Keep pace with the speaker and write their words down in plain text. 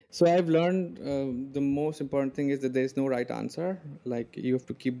So I've learned the most important thing is that there is no right answer. Like you have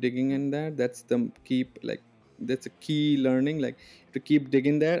to keep digging in there. That's a key learning. Like to keep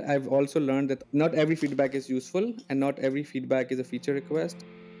digging there. I've also learned that not every feedback is useful and not every feedback is a feature request.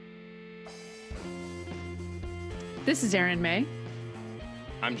 This is Erin May.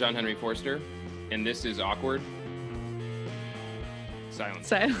 I'm John Henry Forster, and this is Awkward Silence.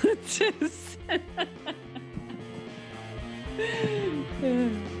 Silences.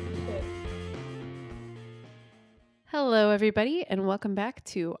 Hello, everybody, and welcome back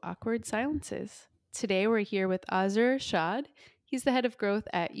to Awkward Silences. Today we're here with Aazar Shad. He's the head of growth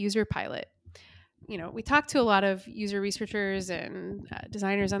at Userpilot. We talked to a lot of user researchers and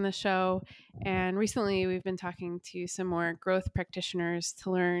designers on the show, and recently we've been talking to some more growth practitioners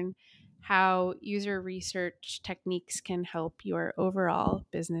to learn how user research techniques can help your overall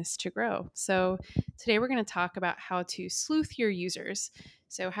business to grow. So today we're going to talk about how to sleuth your users.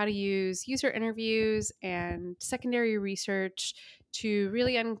 So how to use user interviews and secondary research to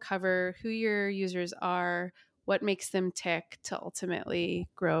really uncover who your users are, what makes them tick to ultimately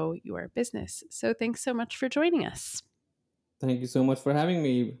grow your business. So thanks so much for joining us. Thank you so much for having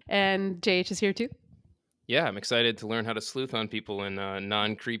me. And JH is here too. Yeah, I'm excited to learn how to sleuth on people in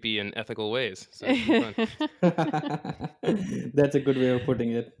non-creepy and ethical ways. So it's been fun. That's a good way of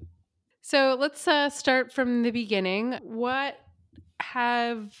putting it. So let's start from the beginning. What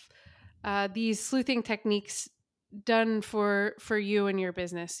have these sleuthing techniques done for you and your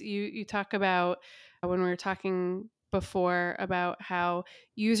business? You talk about when we were talking before about how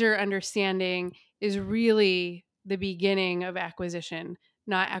user understanding is really the beginning of acquisition,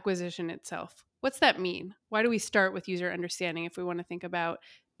 not acquisition itself. What's that mean? Why do we start with user understanding if we want to think about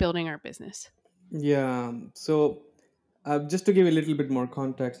building our business? Yeah. So, just to give a little bit more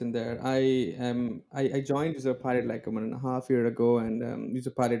context in there, I joined Userpilot like 1.5 years ago, and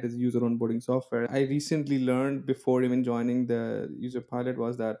Userpilot is user onboarding software. I recently learned before even joining the Userpilot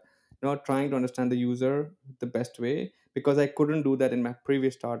was that not trying to understand the user the best way, because I couldn't do that in my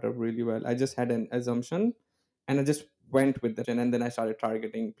previous startup really well. I just had an assumption, and I just went with it, and then I started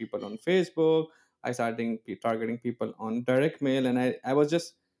targeting people on Facebook. I started targeting people on direct mail, and I was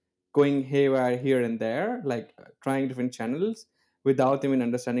just going haywire here and there, like trying different channels without even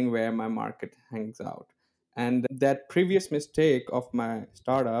understanding where my market hangs out. And that previous mistake of my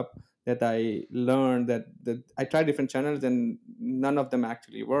startup that I learned that I tried different channels and none of them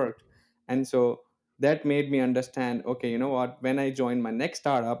actually worked. And so that made me understand, okay, you know what, when I join my next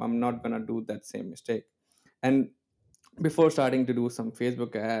startup, I'm not going to do that same mistake. And before starting to do some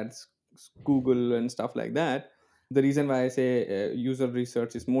Facebook ads, Google, and stuff like that, the reason why I say user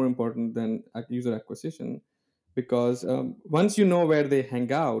research is more important than user acquisition, because once you know where they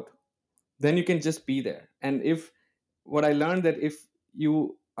hang out, then you can just be there. And if what I learned that if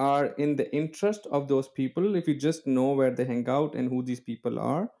you are in the interest of those people, if you just know where they hang out and who these people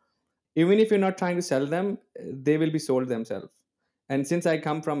are, even if you're not trying to sell them, they will be sold themselves. And since I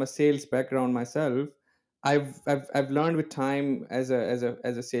come from a sales background myself, I've learned with time as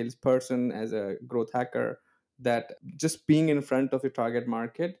a salesperson, as a growth hacker, that just being in front of your target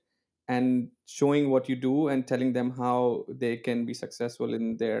market and showing what you do and telling them how they can be successful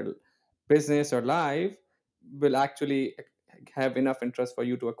in their business or life will actually have enough interest for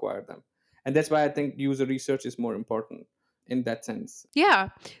you to acquire them. And that's why I think user research is more important in that sense. Yeah.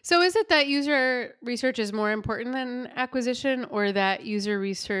 So is it that user research is more important than acquisition, or that user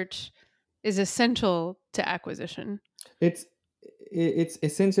research is essential to acquisition? it's it's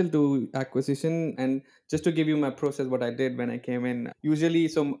essential to acquisition. And just to give you my process, what I did when I came in, usually,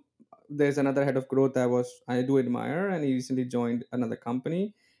 so there's another head of growth I do admire, and he recently joined another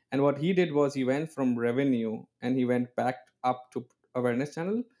company. And what he did was he went from revenue and he went back up to awareness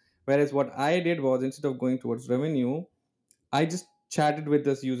channel, whereas what I did was, instead of going towards revenue, I just chatted with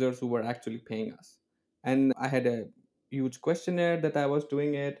those users who were actually paying us. And I had a huge questionnaire that I was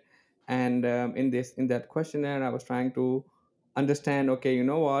doing it. And in that questionnaire, I was trying to understand, okay, you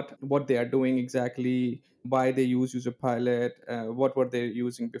know what they are doing exactly, why they use Userpilot, what were they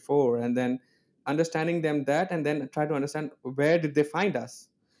using before, and then understanding them that, and then try to understand where did they find us.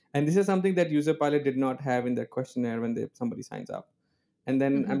 And this is something that Userpilot did not have in their questionnaire when somebody signs up. And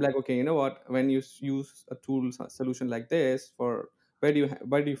then I'm Mm-hmm. like, okay, you know what, when you use a solution like this, for where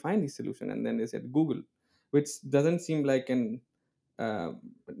do you find this solution? And then they said Google, which doesn't seem like an uh,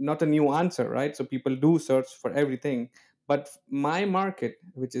 not a new answer, right? So people do search for everything. But my market,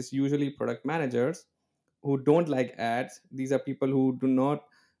 which is usually product managers who don't like ads, these are people who do not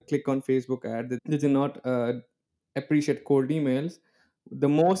click on Facebook ad, they do not appreciate cold emails. The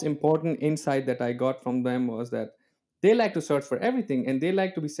most important insight that I got from them was that they like to search for everything, and they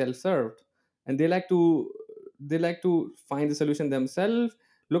like to be self-served, and they like to find the solution themselves,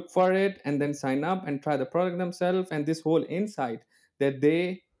 look for it, and then sign up and try the product themselves. And this whole insight that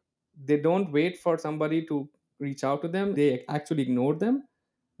they don't wait for somebody to reach out to them, they actually ignore them.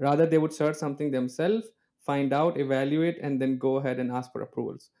 Rather, they would search something themselves, find out, evaluate, and then go ahead and ask for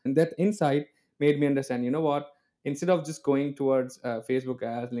approvals. And that insight made me understand, you know what? Instead of just going towards Facebook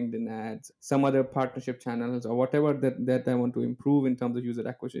ads, LinkedIn ads, some other partnership channels, or whatever that I want to improve in terms of user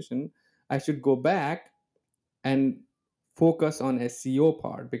acquisition, I should go back and focus on SEO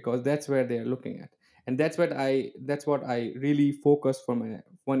part, because that's where they're looking at. And that's what I really focused for my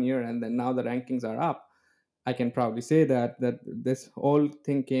 1 year. And then now the rankings are up. I can proudly say that this whole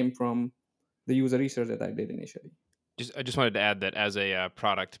thing came from the user research that I did initially. I just wanted to add that as a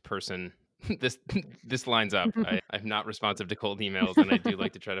product person, this this lines up. I'm not responsive to cold emails, and I do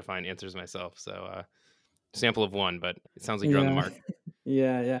like to try to find answers myself. So sample of one, but it sounds like you're on the Yeah. mark.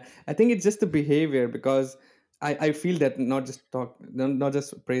 Yeah. I think it's just the behavior, because I feel that not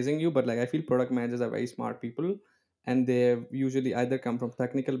just praising you, but like I feel product managers are very smart people, and they usually either come from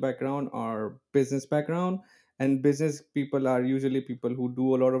technical background or business background. And business people are usually people who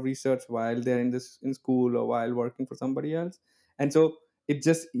do a lot of research while they're in school or while working for somebody else. And so it's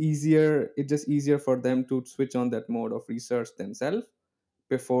just easier for them to switch on that mode of research themselves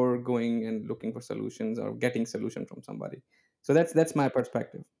before going and looking for solutions or getting solution from somebody. So that's my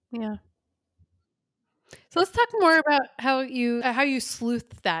perspective. Yeah. So let's talk more about how you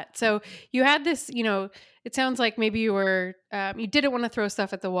sleuthed that. So you had this, it sounds like maybe you didn't want to throw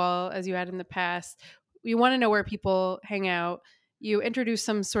stuff at the wall as you had in the past. You want to know where people hang out. You introduce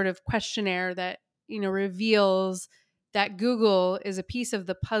some sort of questionnaire that reveals that Google is a piece of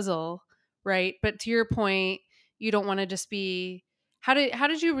the puzzle, right? But to your point, you don't want to just be. How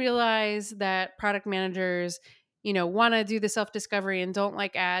did you realize that product managers want to do the self discovery and don't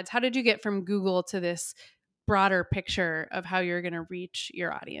like ads? How did you get from Google to this broader picture of how you're going to reach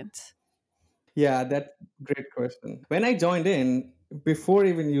your audience? Yeah, that's great question. When I joined in, before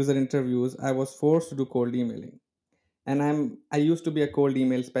even user interviews, I was forced to do cold emailing. And I used to be a cold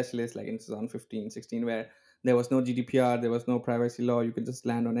email specialist like in 2015, 16, where there was no GDPR, there was no privacy law. You could just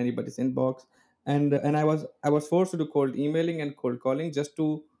land on anybody's inbox. And I was forced to do cold emailing and cold calling just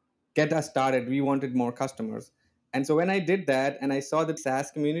to get us started. We wanted more customers. And so when I did that, and I saw that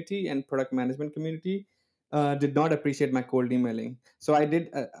SaaS community and product management community did not appreciate my cold emailing, so I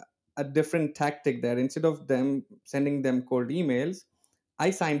did a different tactic there. Instead of them sending them cold emails, I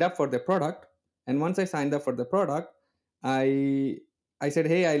signed up for the product. And once I signed up for the product, I I said,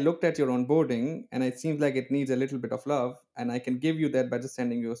 hey, I looked at your onboarding, and it seems like it needs a little bit of love, and I can give you that by just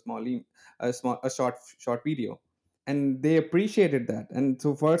sending you a short video. And they appreciated that. And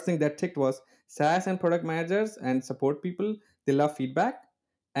so first thing that ticked was SaaS and product managers and support people. They love feedback,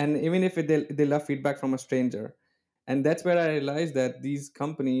 and even if they love feedback from a stranger. And that's where I realized that these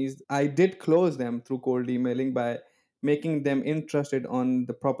companies, I did close them through cold emailing by making them interested on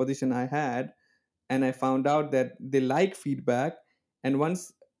the proposition I had. And I found out that they like feedback. And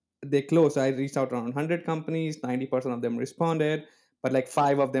once they closed, I reached out around 100 companies, 90% of them responded, but like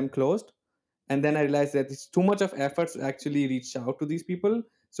five of them closed. And then I realized that it's too much of effort to actually reach out to these people.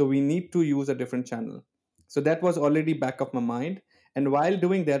 So we need to use a different channel. So that was already back of my mind. And while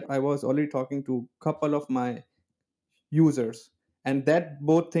doing that, I was already talking to a couple of my users. And that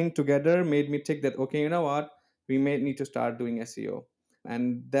both thing together made me think that, okay, you know what? We may need to start doing SEO.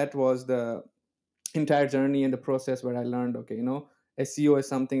 And that was the entire journey and the process where I learned, okay, SEO is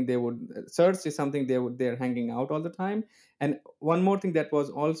something search is something they're hanging out all the time. And one more thing that was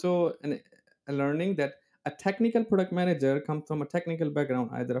also a learning, that a technical product manager comes from a technical background,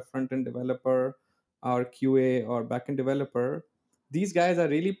 either a front end developer or QA or backend developer. These guys are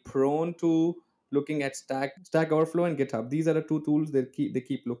really prone to looking at Stack Overflow and GitHub. These are the two tools they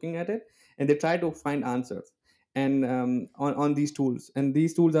keep looking at it, and they try to find answers and on these tools. And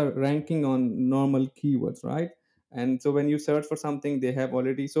these tools are ranking on normal keywords, right? And so when you search for something, they have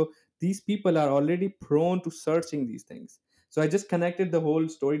already, so these people are already prone to searching these things. So I just connected the whole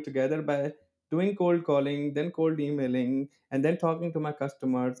story together by doing cold calling, then cold emailing, and then talking to my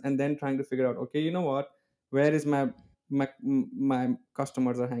customers, and then trying to figure out, okay, you know what, where is my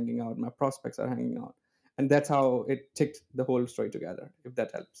customers are hanging out, my prospects are hanging out. And that's how it ticked the whole story together, if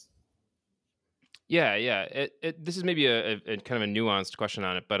that helps. Yeah. This is maybe a kind of a nuanced question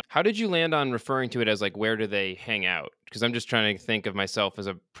on it, but how did you land on referring to it as like, where do they hang out? Because I'm just trying to think of myself as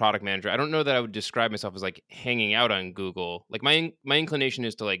a product manager. I don't know that I would describe myself as like hanging out on Google. Like my inclination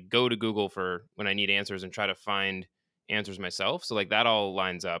is to like go to Google for when I need answers and try to find answers myself. So like that all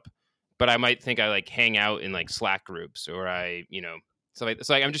lines up. but I might think I like hang out in like Slack groups or I, so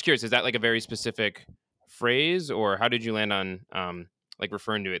like I'm just curious, is that like a very specific phrase or how did you land on like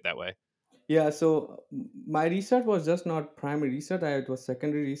referring to it that way? Yeah, so my research was just not primary research, it was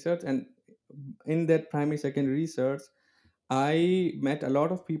secondary research. And in that primary secondary research, I met a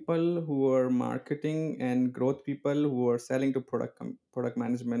lot of people who were marketing and growth people who were selling to product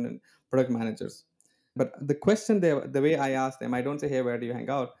management and product managers. But the question the way I ask them, I don't say, "Hey, where do you hang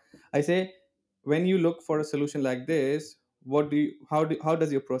out?" I say, "When you look for a solution like this, how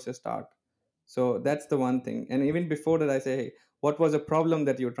does your process start?" So that's the one thing. And even before that, I say, "Hey, what was a problem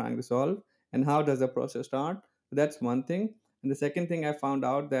that you're trying to solve, and how does the process start?" That's one thing. And the second thing I found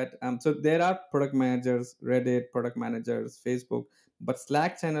out that so there are product managers, Reddit, product managers, Facebook, but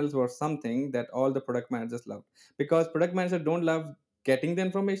Slack channels were something that all the product managers loved, because product managers don't love getting the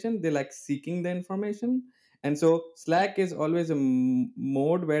information; they like seeking the information. And so Slack is always a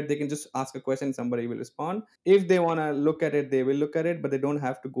mode where they can just ask a question, somebody will respond. If they want to look at it, they will look at it, but they don't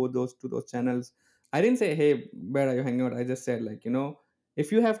have to go those channels. I didn't say, "Hey, where are you hanging out?" I just said, like,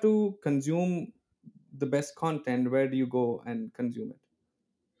 if you have to consume the best content, where do you go and consume it?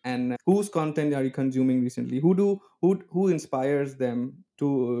 And whose content are you consuming recently? Who inspires them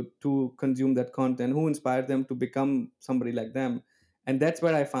to consume that content? Who inspired them to become somebody like them? And that's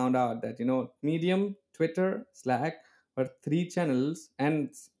where I found out that, Medium, Twitter, Slack were three channels, and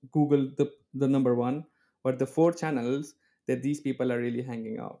Google, the number one, were the four channels that these people are really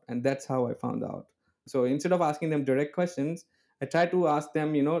hanging out. And that's how I found out. So instead of asking them direct questions, I try to ask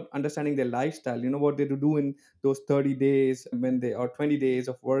them, understanding their lifestyle, what they do in those 30 days, when they, or 20 days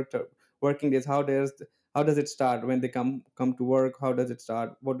of working days. How does it start when they come to work? How does it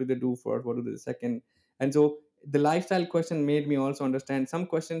start? What do they do first? What do they do second? And so the lifestyle question made me also understand some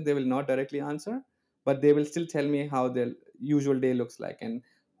questions they will not directly answer, but they will still tell me how their usual day looks like and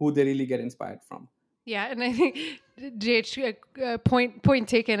who they really get inspired from. Yeah, and I think JH, point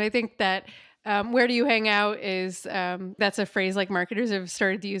taken. I think that where do you hang out is that's a phrase like marketers have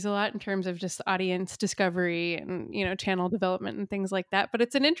started to use a lot in terms of just audience discovery and channel development and things like that. But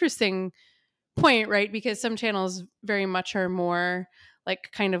it's an interesting point, right? Because some channels very much are more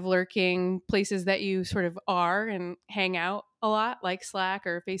like kind of lurking places that you sort of are and hang out a lot, like Slack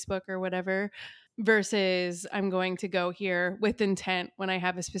or Facebook or whatever, versus I'm going to go here with intent when I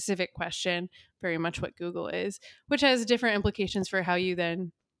have a specific question, very much what Google is, which has different implications for how you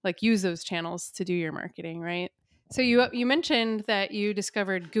then like use those channels to do your marketing, right? So you mentioned that you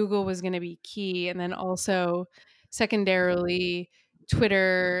discovered Google was going to be key, and then also secondarily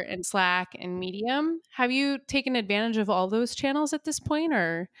Twitter and Slack and Medium. Have you taken advantage of all those channels at this point,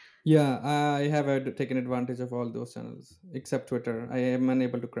 or? Yeah, I have taken advantage of all those channels except Twitter. I am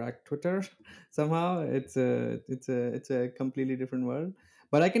unable to crack Twitter somehow. It's a completely different world.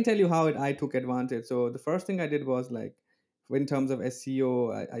 But I can tell you how I took advantage. So the first thing I did was, like, in terms of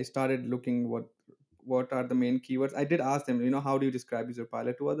SEO, I started looking what are the main keywords. I did ask them, how do you describe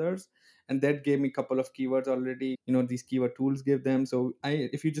Userpilot to others, and that gave me a couple of keywords already. These keyword tools give them. So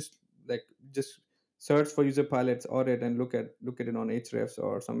if you just search for user pilots audit and look at it on Ahrefs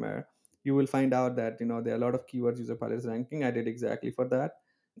or somewhere, you will find out that there are a lot of keywords user pilots ranking. I did exactly for that.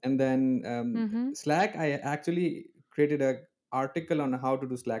 And then Mm-hmm. Slack, I actually created a article on how to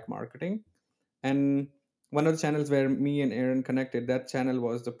do Slack marketing. And one of the channels where me and Aaron connected, that channel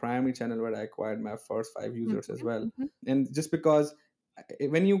was the primary channel where I acquired my first five users as well. Mm-hmm. And just because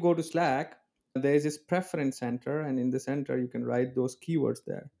when you go to Slack, there is this preference center, and in the center you can write those keywords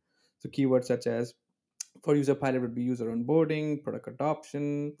there. So keywords such as, for user pilot, would be user onboarding, product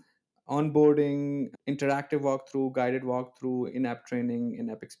adoption, onboarding, interactive walkthrough, guided walkthrough, in-app training,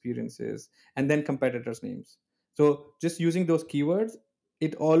 in-app experiences, and then competitors names. So just using those keywords,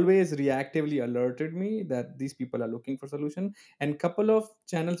 it always reactively alerted me that these people are looking for solution. And couple of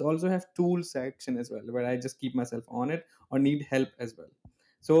channels also have tool section as well, where I just keep myself on it or need help as well.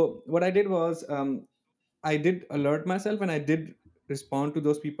 So what I did was, I did alert myself and I did respond to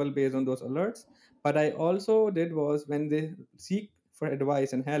those people based on those alerts. But I also did was, when they seek for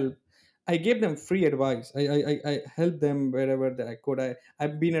advice and help, I gave them free advice. I helped them wherever that I could.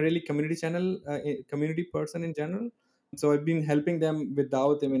 I've been a really community person in general. So I've been helping them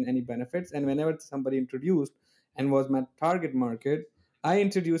without even any benefits. And whenever somebody introduced and was my target market, I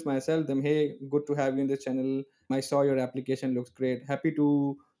introduced myself, them, "Hey, good to have you in the channel. I saw your application looks great. Happy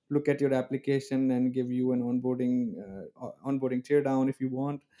to look at your application and give you an onboarding teardown if you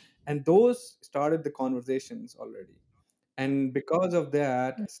want." And those started the conversations already. And because of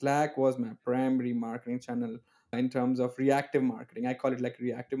that, Slack was my primary marketing channel in terms of reactive marketing. I call it like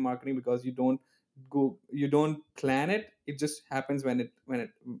reactive marketing because you don't go, you don't plan it. It just happens when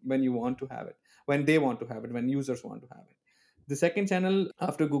you want to have it, when they want to have it, when users want to have it. The second channel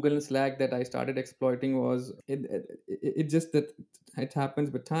after Google and Slack that I started exploiting was it just that it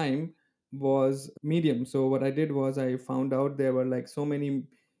happens with time, was Medium. So what I did was I found out there were like so many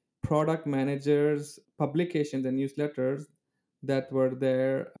product managers publications and newsletters that were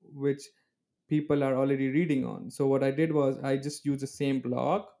there, which people are already reading on. So what I did was I just used the same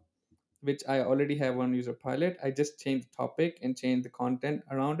blog which I already have on Userpilot. I just change the topic and change the content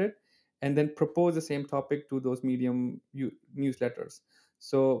around it, and then propose the same topic to those Medium newsletters.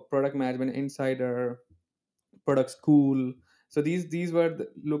 So Product Management Insider, Product School. So these were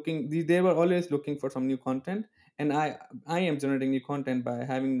they were always looking for some new content, and I am generating new content by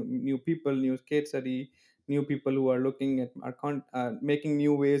having new people, new case study, new people who are looking at making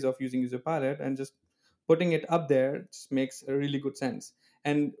new ways of using Userpilot, and just putting it up there just makes a really good sense.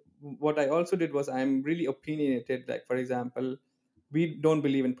 And what I also did was I'm really opinionated. Like for example, we don't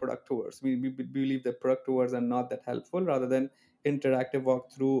believe in product tours. We believe that product tours are not that helpful. Rather than interactive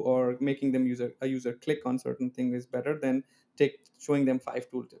walkthrough or making them a user click on certain thing is better than take showing them 5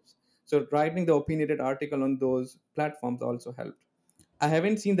 tooltips. So writing the opinionated article on those platforms also helped. I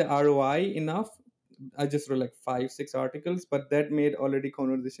haven't seen the ROI enough. I just wrote like 5 6 articles, but that made already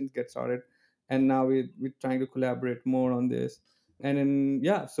conversations get started, and now we're trying to collaborate more on this. And then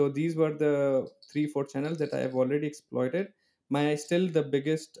yeah, so these were the 3 4 channels that I have already exploited. My still the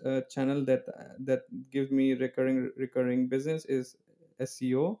biggest channel that gives me recurring business is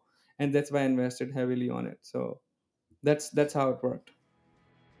SEO, and that's why I invested heavily on it. So that's how it worked.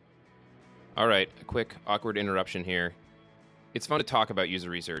 All right, a quick awkward interruption here. It's fun to talk about user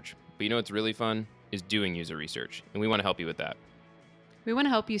research, but you know what's really fun is doing user research, and we want to help you with that. We want to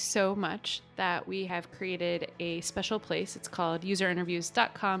help you so much that we have created a special place. It's called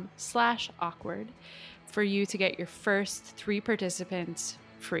userinterviews.com/awkward for you to get your first 3 participants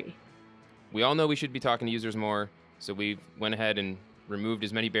free. We all know we should be talking to users more, so we went ahead and removed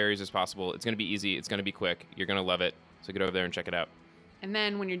as many barriers as possible. It's going to be easy. It's going to be quick. You're going to love it. So get over there and check it out. And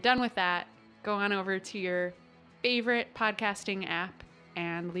then when you're done with that, go on over to your favorite podcasting app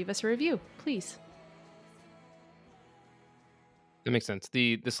and leave us a review, please. That makes sense.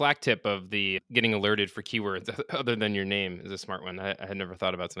 The Slack tip of the getting alerted for keywords other than your name is a smart one. I had never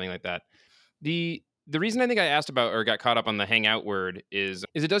thought about something like that. The reason I think I asked about or got caught up on the hangout word is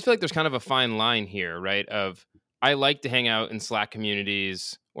it does feel like there's kind of a fine line here, right? Of I like to hang out in Slack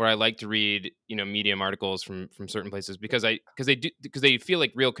communities or I like to read, Medium articles from certain places because they feel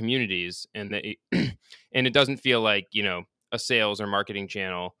like real communities and they and it doesn't feel like, a sales or marketing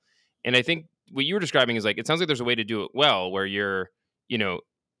channel. And I think what you were describing is like it sounds like there's a way to do it well where you're, you know,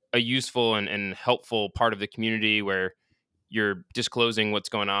 a useful and helpful part of the community where you're disclosing what's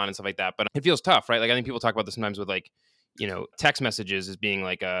going on and stuff like that. But it feels tough, right? Like I think people talk about this sometimes with like, text messages as being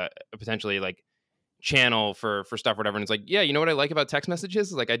like a potentially like channel for stuff or whatever. And it's like, yeah, you know what I like about text messages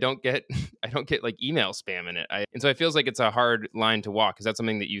is like I don't get I don't get like email spam in it. And so it feels like it's a hard line to walk. Is that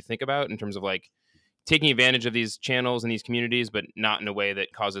something that you think about in terms of like taking advantage of these channels and these communities, but not in a way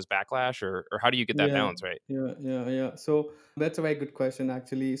that causes backlash, or how do you get that Yeah, balance right? yeah. So that's a very good question,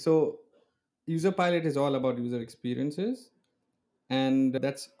 actually. So User Pilot is all about user experiences, and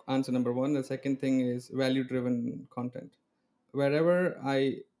that's answer number one. The second thing is value driven content. Wherever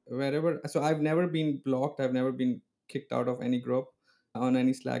I, wherever, so I've never been blocked, I've never been kicked out of any group, on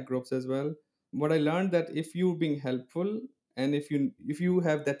any Slack groups as well. What I learned that if you're being helpful, and if you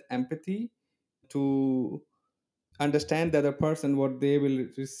have that empathy to understand the other person, what they will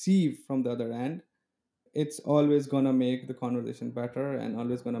receive from the other end, it's always gonna make the conversation better and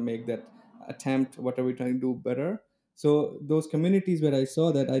always gonna make that attempt, whatever we're trying to do, better. So those communities where I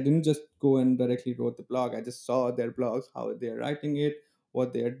saw that, I didn't just go and directly wrote the blog. I just saw their blogs, how they're writing it,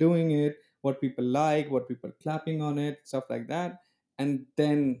 what they're doing it, what people like, what people clapping on it, stuff like that, and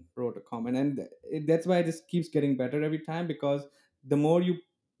then wrote a comment. And that's why it just keeps getting better every time, because the more you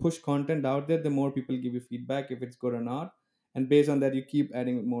push content out there, the more people give you feedback if it's good or not, and based on that you keep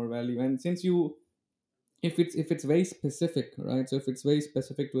adding more value. And since you, if it's very specific, right, so if it's very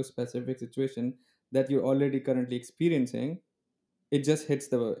specific to a specific situation that you're already currently experiencing, it just hits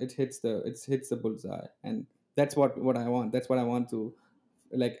the bullseye. And that's what I want. That's what I want to,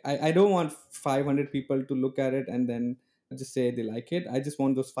 like, I don't want 500 people to look at it and then just say they like it. I just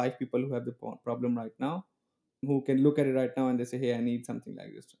want those 5 people who have the problem right now, who can look at it right now and they say, hey, I need something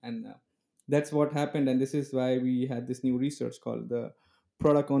like this. And that's what happened. And this is why we had this new research called the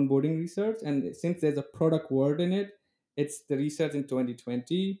product onboarding research. And since there's a product word in it, it's the research in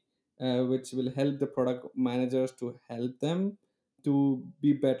 2020, which will help the product managers to help them to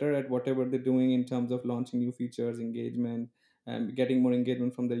be better at whatever they're doing in terms of launching new features, engagement, and getting more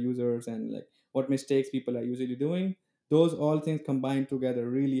engagement from their users, and like what mistakes people are usually doing. Those all things combined together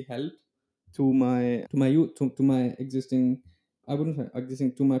really help to my existing, I wouldn't say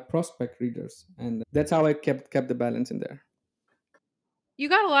existing, to my prospect readers, and that's how I kept the balance in there. You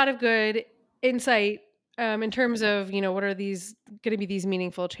got a lot of good insight in terms of, what are these going to be these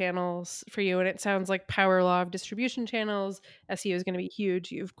meaningful channels for you. And it sounds like power law of distribution channels, SEO is going to be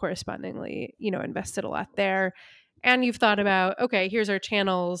huge. You've correspondingly, invested a lot there. And you've thought about, okay, here's our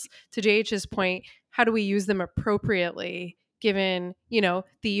channels. To JH's point, how do we use them appropriately given,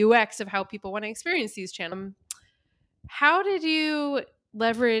 the UX of how people want to experience these channels? How did you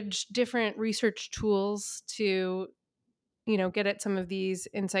leverage different research tools to get at some of these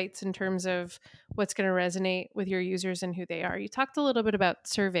insights in terms of what's going to resonate with your users and who they are? You talked a little bit about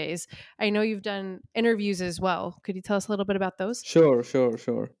surveys. I know you've done interviews as well. Could you tell us a little bit about those? Sure.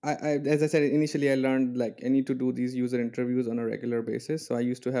 As I said initially, I learned like I need to do these user interviews on a regular basis. So I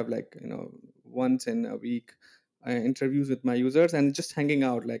used to have like once in a week interviews with my users and just hanging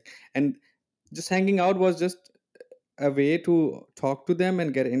out and just hanging out was just a way to talk to them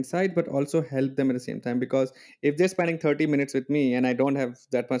and get insight, but also help them at the same time. Because if they're spending 30 minutes with me and I don't have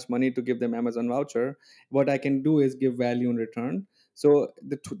that much money to give them Amazon voucher, what I can do is give value in return. So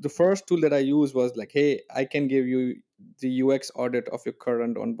the first tool that I used was like, hey, I can give you the UX audit of your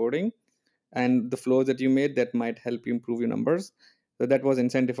current onboarding and the flows that you made that might help you improve your numbers. So that was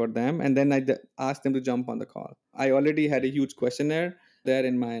incentive for them. And then asked them to jump on the call. I already had a huge questionnaire there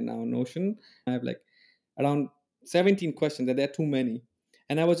in my now Notion. I have like around 17 questions, and there are too many.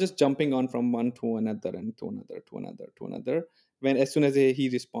 And I was just jumping on from one to another and to another to another to another when as soon as he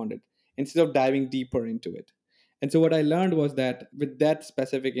responded, instead of diving deeper into it. And so what I learned was that with that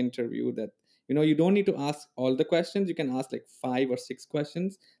specific interview, that you don't need to ask all the questions. You can ask like 5 or 6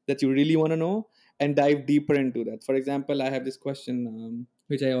 questions that you really want to know and dive deeper into that. For example, I have this question,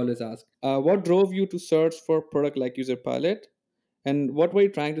 which I always ask: what drove you to search for product like Userpilot, and what were you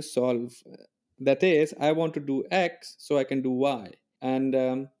trying to solve? That is, I want to do X so I can do Y.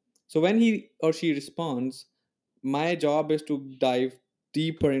 And so when he or she responds, my job is to dive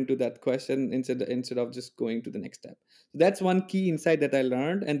deeper into that question instead of just going to the next step. So that's one key insight that I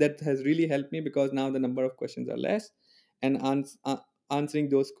learned, and that has really helped me because now the number of questions are less, and answering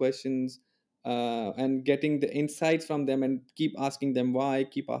those questions and getting the insights from them and keep asking them why,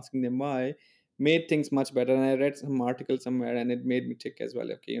 made things much better. And I read some article somewhere and it made me tick as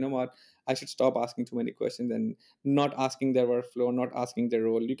well. Okay, you know what, I should stop asking too many questions and not asking their workflow, not asking their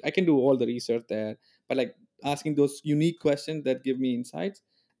role. I can do all the research there, but like asking those unique questions that give me insights.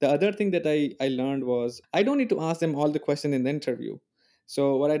 The other thing that I learned was I don't need to ask them all the questions in the interview.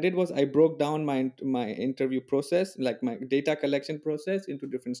 So what I did was I broke down my interview process, like my data collection process, into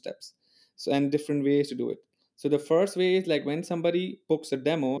different steps, so and different ways to do it. So the first way is like when somebody books a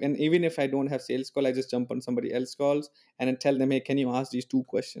demo, and even if I don't have sales call, I just jump on somebody else calls and then tell them, hey, can you ask these 2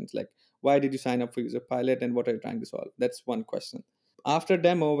 questions? Like, why did you sign up for User Pilot and what are you trying to solve? That's one question. After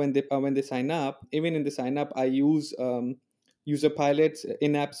demo, when they sign up, even in the sign up, I use User Pilot's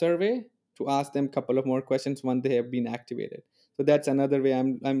in-app survey to ask them a couple of more questions once they have been activated. So that's another way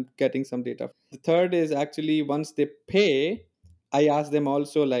I'm getting some data. The third is actually once they pay, I ask them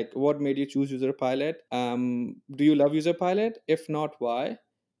also like, what made you choose User Pilot? Do you love User Pilot? If not, why?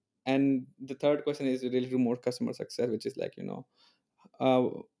 And the third question is related to more customer success, which is like, uh,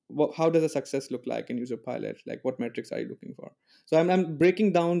 how does a success look like in User Pilot? Like, what metrics are you looking for? So I'm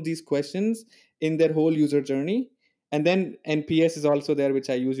breaking down these questions in their whole user journey. And then NPS is also there, which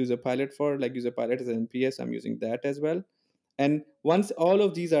I use User Pilot for. Like, User Pilot is an NPS, I'm using that as well. And once all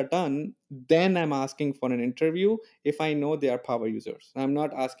of these are done, then I'm asking for an interview if I know they are power users. I'm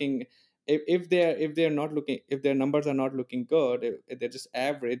not asking if they're not looking, if their numbers are not looking good, if they're just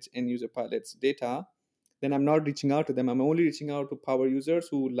average in User Pilot's data, then I'm not reaching out to them. I'm only reaching out to power users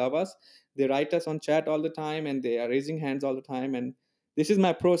who love us. They write us on chat all the time and they are raising hands all the time. And this is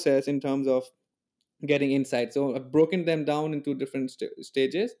my process in terms of getting insight. So I've broken them down into different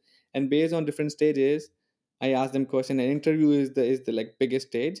stages, and based on different stages, I ask them question. An interview is the like biggest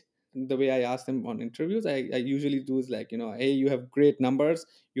stage. And the way I ask them on interviews, I usually do is like, hey, you have great numbers,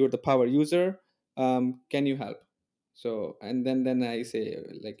 you're the power user, can you help? So and then I say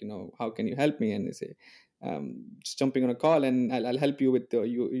like, how can you help me? And they say, just jumping on a call and I'll help you with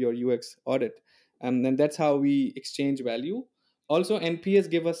your UX audit. And that's how we exchange value. Also, NPS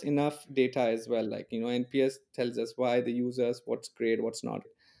give us enough data as well. Like, NPS tells us why they use us, what's great, what's not.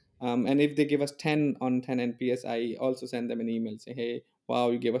 And if they give us 10 on 10 NPS, I also send them an email saying, hey, wow,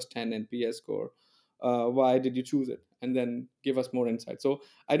 you gave us 10 NPS score, why did you choose it? and then give us more insight. So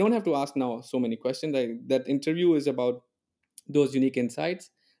I don't have to ask now so many questions. That interview is about those unique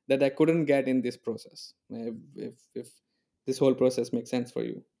insights that I couldn't get in this process. If this whole process makes sense for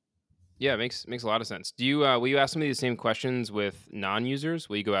you. Yeah, makes a lot of sense. Do you will you ask some of these same questions with non-users?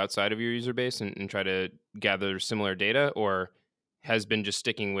 Will you go outside of your user base and try to gather similar data, or has been just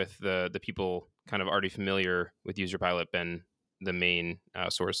sticking with the people kind of already familiar with Userpilot been the main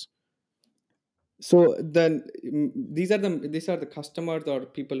source? So then these are the customers or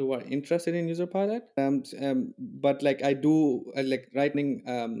people who are interested in user pilot. But like I do like writing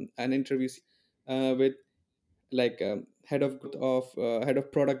an interview with like head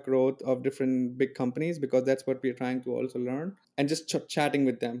of product growth of different big companies, because that's what we're trying to also learn, and just chatting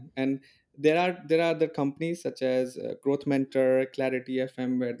with them. And there are the companies such as Growth Mentor, Clarity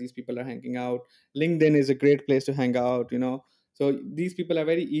FM, where these people are hanging out. LinkedIn is a great place to hang out, so these people are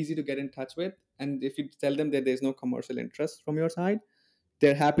very easy to get in touch with. And if you tell them that there's no commercial interest from your side,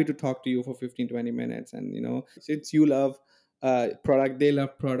 they're happy to talk to you for 15-20 minutes. And since you love product, they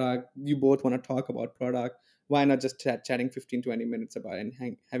love product, you both want to talk about product, why not just chatting 15-20 minutes about and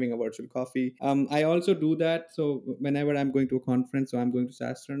having a virtual coffee. I also do that. So whenever I'm going to a conference, so I'm going to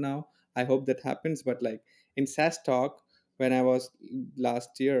SaaStr now, I hope that happens. But like in SaaS talk, when I was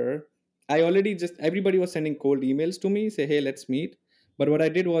last year, I already just everybody was sending cold emails to me, say, hey, let's meet. But what I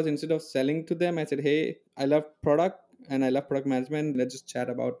did was, instead of selling to them, I said, hey, I love product and I love product management. Let's just chat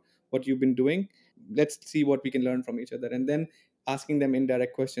about what you've been doing. Let's see what we can learn from each other. And then asking them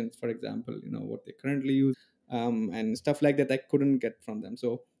indirect questions, for example, what they currently use, and stuff like that I couldn't get from them.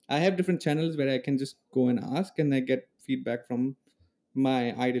 So I have different channels where I can just go and ask, and I get feedback from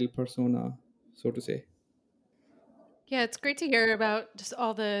my ideal persona, so to say. Yeah, it's great to hear about just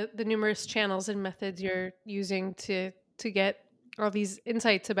all the numerous channels and methods you're using to get all these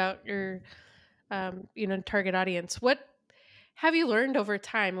insights about your target audience. What have you learned over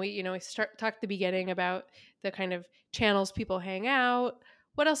time? We talked at the beginning about the kind of channels people hang out.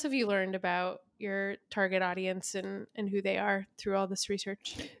 What else have you learned about your target audience and who they are through all this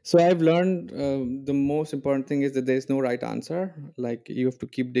research? So I've learned the most important thing is that there's no right answer. Like you have to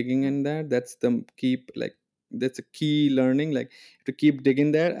keep digging Mm. in there. That's a key learning. Like to keep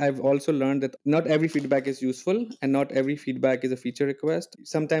digging there. I've also learned that not every feedback is useful, and not every feedback is a feature request.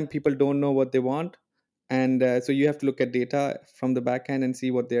 Sometimes people don't know what they want, and so you have to look at data from the back end and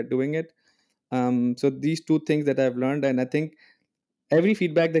see what they're doing it. So these two things that I've learned, and I think every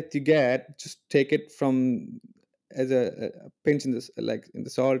feedback that you get, just take it from as a pinch in this, like in the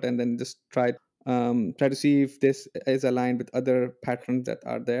salt, and then just try to see if this is aligned with other patterns that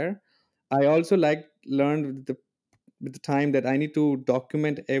are there. I also like learned with the time that I need to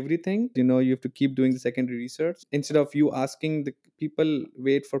document everything. You have to keep doing the secondary research instead of you asking the people.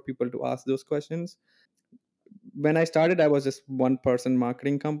 Wait for people to ask those questions. When I started, I was just one person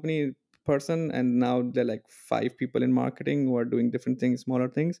marketing company person, and now there are like five people in marketing who are doing different things, smaller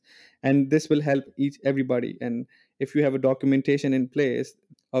things, and this will help each everybody. And if you have a documentation in place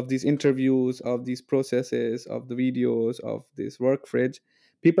of these interviews, of these processes, of the videos, of this work fridge,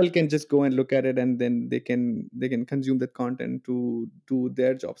 people can just go and look at it, and then they can consume that content to do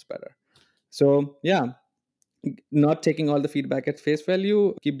their jobs better. So yeah, not taking all the feedback at face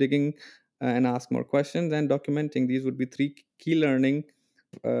value, keep digging, and ask more questions, and documenting. These would be three key learning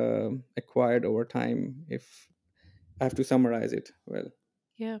acquired over time, if I have to summarize it well.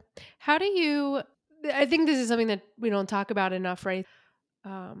 Yeah. How do you I think this is something that we don't talk about enough, right?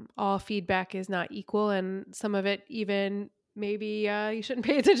 All feedback is not equal, and some of it even maybe you shouldn't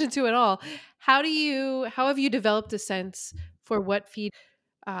pay attention to at all. How have you developed a sense for what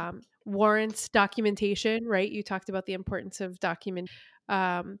warrants documentation, right? You talked about the importance of document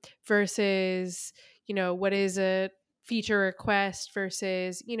versus, what is a feature request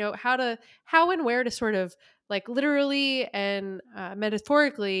versus, how and where to sort of like literally and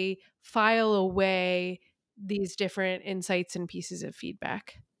metaphorically file away these different insights and pieces of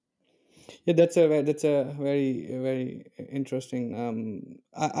feedback. Yeah, that's a very interesting.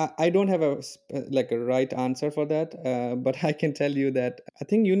 I don't have like a right answer for that, but I can tell you that I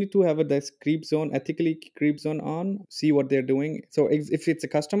think you need to have this creep zone, ethically creep zone on, see what they're doing. So if it's a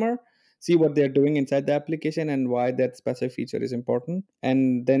customer, see what they're doing inside the application and why that specific feature is important,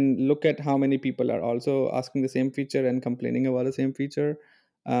 and then look at how many people are also asking the same feature and complaining about the same feature.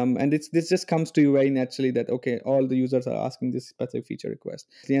 And this just comes to you very naturally that okay, all the users are asking this specific feature request.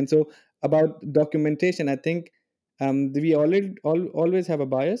 And so about documentation, I think we always have a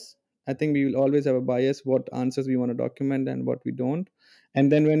bias. I think we will always have a bias what answers we want to document and what we don't.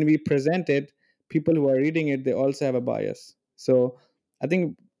 And then when we present it, people who are reading it, they also have a bias. So I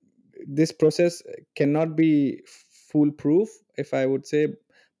think this process cannot be foolproof, if I would say.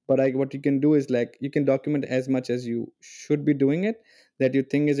 But what you can do is like you can document as much as you should be doing it, that you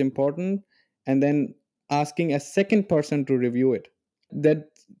think is important, and then asking a second person to review it. That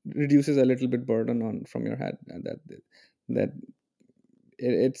reduces a little bit burden on from your head, and that that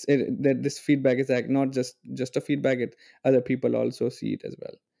this feedback is like not just a feedback, it other people also see it as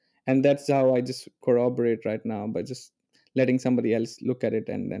well. And that's how I just corroborate right now, by just letting somebody else look at it.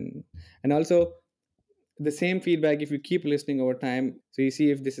 And also the same feedback, if you keep listening over time, so you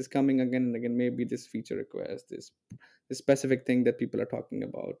see if this is coming again and again, maybe this feature requires this specific thing that people are talking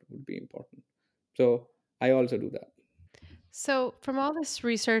about would be important. So I also do that. So, from all this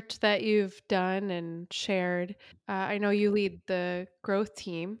research that you've done and shared, I know you lead the growth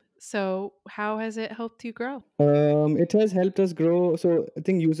team. So, how has it helped you grow? It has helped us grow. So I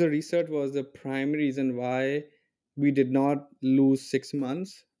think user research was the primary reason why we did not lose 6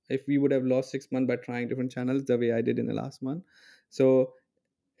 months. If we would have lost 6 months by trying different channels the way I did in the last month. So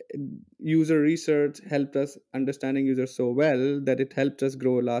user research helped us understanding users so well that it helped us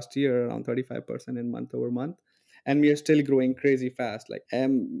grow last year around 35% in month over month. And we are still growing crazy fast. Like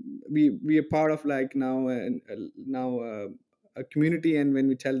we are part of like now a community, and when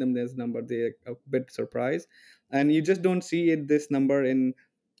we tell them there's number, they're a bit surprised. And you just don't see it this number in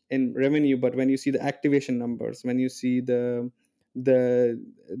revenue, but when you see the activation numbers, when you see the the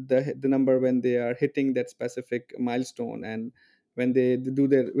number when they are hitting that specific milestone, and when they do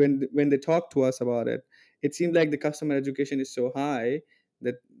their when they talk to us about it, it seems like the customer education is so high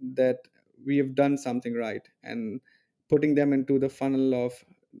that that we have done something right. And putting them into the funnel of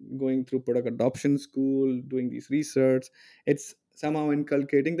going through product adoption school, doing these research, it's somehow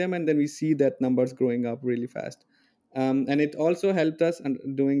inculcating them, and then we see that numbers growing up really fast. And it also helped us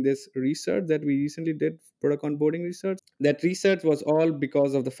doing this research that we recently did, product onboarding research. That research was all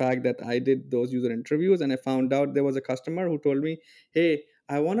because of the fact that I did those user interviews, and I found out there was a customer who told me, hey,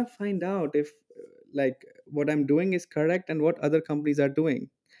 I want to find out if like what I'm doing is correct and what other companies are doing.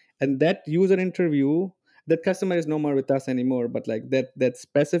 And that user interview, that customer is no more with us anymore, but like that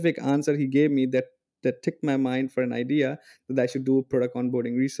specific answer he gave me, that ticked my mind for an idea that I should do product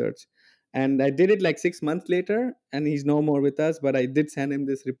onboarding research. And I did it like 6 months later, and he's no more with us, but I did send him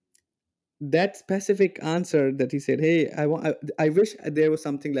this that specific answer that he said, hey, I wish there was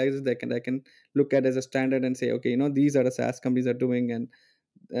something like this that I can look at as a standard and say, okay, these are the SaaS companies are doing,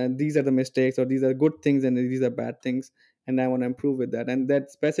 and these are the mistakes, or these are good things and these are bad things, and I want to improve with that. And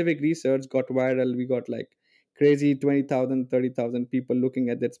that specific research got viral. We got like crazy 20,000, 30,000 people looking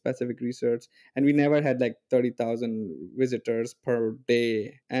at that specific research, and we never had like 30,000 visitors per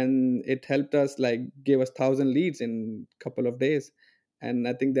day. And it helped us like give us 1,000 leads in a couple of days. And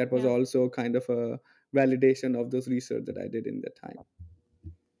I think that was Yeah. also kind of a validation of those research that I did in that time.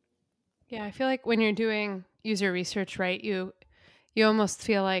 Yeah, I feel like when you're doing user research, right, you almost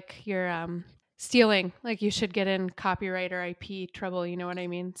feel like you're stealing, like you should get in copyright or IP trouble, you know what I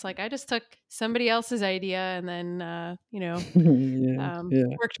mean? It's like I just took somebody else's idea and then Yeah, yeah,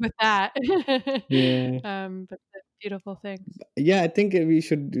 worked with that. yeah. But it's a beautiful thing. Yeah, I think we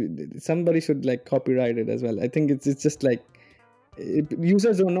should somebody should like copyright it as well. I think it's just like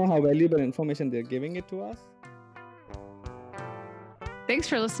users don't know how valuable information they're giving it to us. Thanks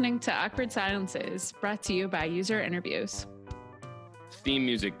for listening to Awkward Silences, brought to you by User Interviews. Theme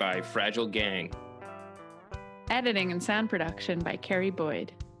music by Fragile Gang. Editing and sound production by Carrie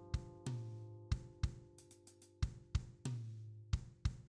Boyd.